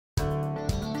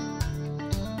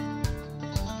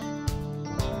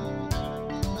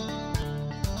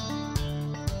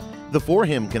The For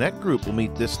Him Connect group will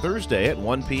meet this Thursday at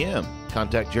 1 p.m.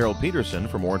 Contact Gerald Peterson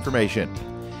for more information.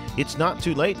 It's not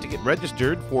too late to get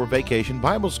registered for Vacation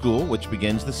Bible School, which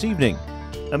begins this evening.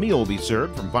 A meal will be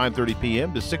served from 5:30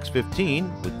 p.m. to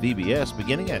 6:15, with VBS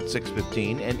beginning at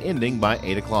 6:15 and ending by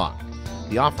 8 o'clock.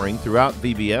 The offering throughout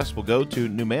VBS will go to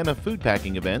Numana food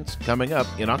packing events coming up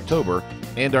in October,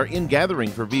 and our in-gathering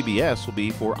for VBS will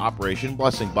be for Operation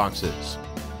Blessing Boxes.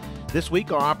 This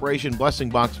week, our Operation Blessing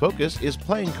Box focus is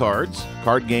playing cards,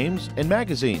 card games, and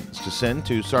magazines to send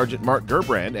to Sergeant Mark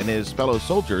Gerbrand and his fellow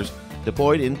soldiers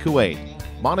deployed in Kuwait.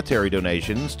 Monetary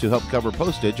donations to help cover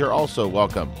postage are also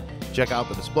welcome. Check out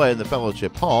the display in the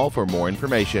Fellowship Hall for more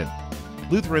information.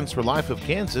 Lutherans for Life of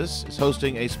Kansas is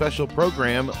hosting a special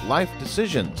program, Life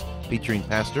Decisions, featuring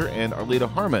Pastor and Arleta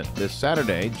Harmon this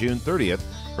Saturday, June 30th,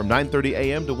 from 9:30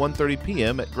 a.m. to 1:30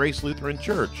 p.m. at Grace Lutheran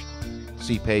Church.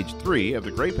 See page 3 of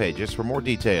the Gray Pages for more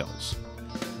details.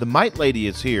 The Mite Lady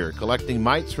is here collecting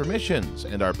mites for missions,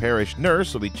 and our parish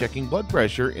nurse will be checking blood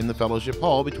pressure in the Fellowship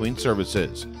Hall between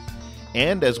services.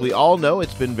 And as we all know,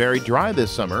 it's been very dry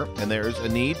this summer, and there's a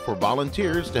need for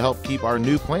volunteers to help keep our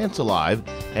new plants alive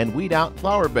and weed out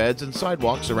flower beds and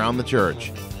sidewalks around the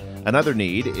church. Another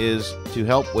need is to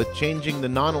help with changing the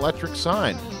non-electric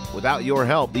sign. Without your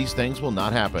help, these things will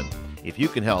not happen. If you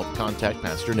can help, contact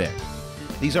Pastor Nick.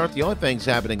 These aren't the only things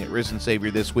happening at Risen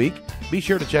Savior this week. Be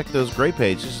sure to check those Gray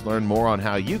Pages to learn more on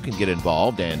how you can get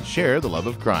involved and share the love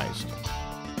of Christ.